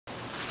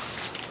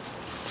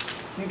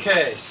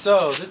Okay,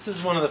 so this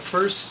is one of the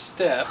first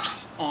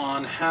steps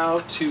on how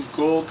to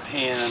gold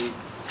pan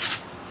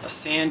a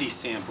sandy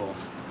sample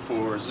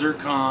for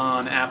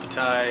zircon,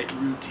 apatite,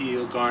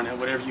 rutile, garnet,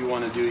 whatever you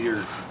want to do your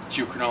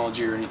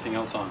geochronology or anything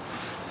else on.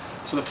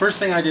 So the first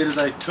thing I did is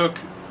I took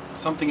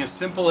something as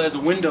simple as a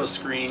window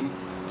screen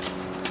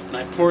and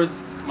I poured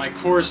my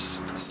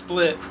coarse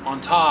split on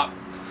top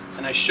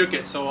and I shook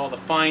it so all the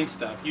fine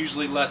stuff,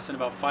 usually less than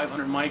about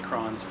 500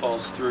 microns,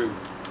 falls through.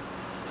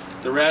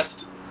 The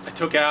rest I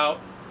took out.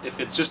 If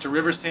it's just a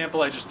river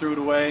sample, I just threw it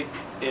away.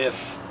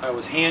 If I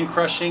was hand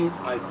crushing,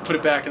 I put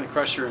it back in the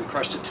crusher and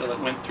crushed it till it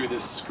went through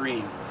this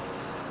screen.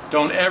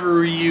 Don't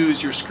ever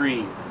reuse your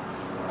screen,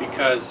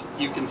 because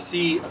you can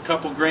see a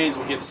couple grains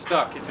will get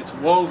stuck. If it's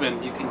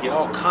woven, you can get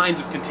all kinds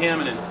of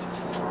contaminants.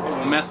 It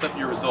will mess up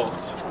your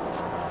results.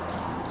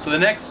 So the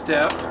next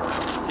step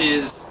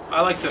is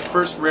I like to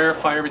first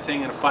rarefy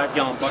everything in a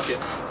 5-gallon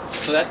bucket,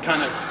 so that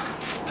kind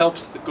of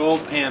helps the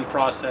gold pan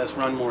process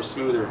run more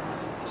smoother.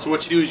 So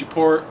what you do is you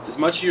pour as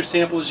much of your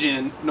sample as you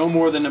in, no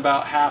more than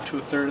about half to a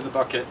third of the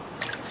bucket,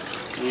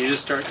 and you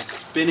just start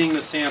spinning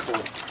the sample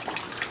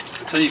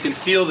until you can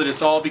feel that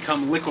it's all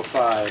become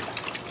liquefied.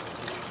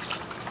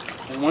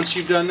 And once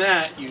you've done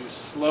that, you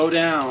slow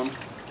down.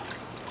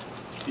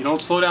 You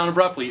don't slow down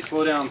abruptly, you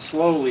slow down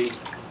slowly,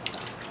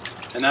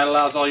 and that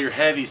allows all your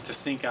heavies to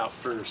sink out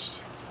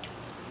first.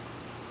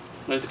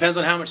 But it depends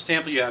on how much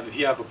sample you have. If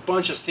you have a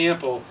bunch of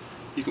sample,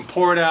 you can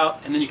pour it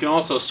out, and then you can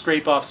also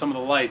scrape off some of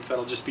the lights.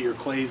 That'll just be your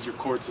clays, your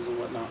quartzes, and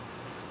whatnot.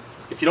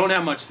 If you don't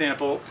have much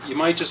sample, you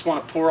might just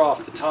want to pour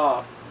off the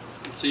top.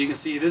 And so you can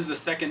see this is the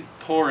second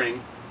pouring,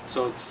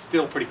 so it's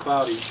still pretty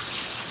cloudy.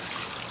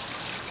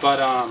 But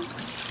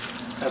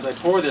as I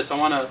pour this, I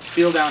want to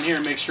feel down here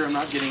and make sure I'm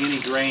not getting any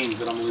grains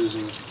that I'm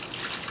losing.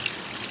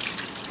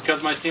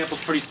 Because my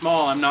sample's pretty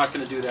small, I'm not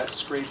going to do that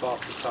scrape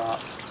off the top.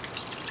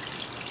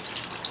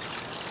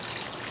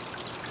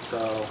 So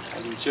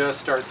I can just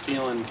start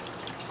feeling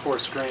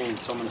coarse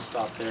grains, so I'm going to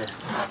stop there.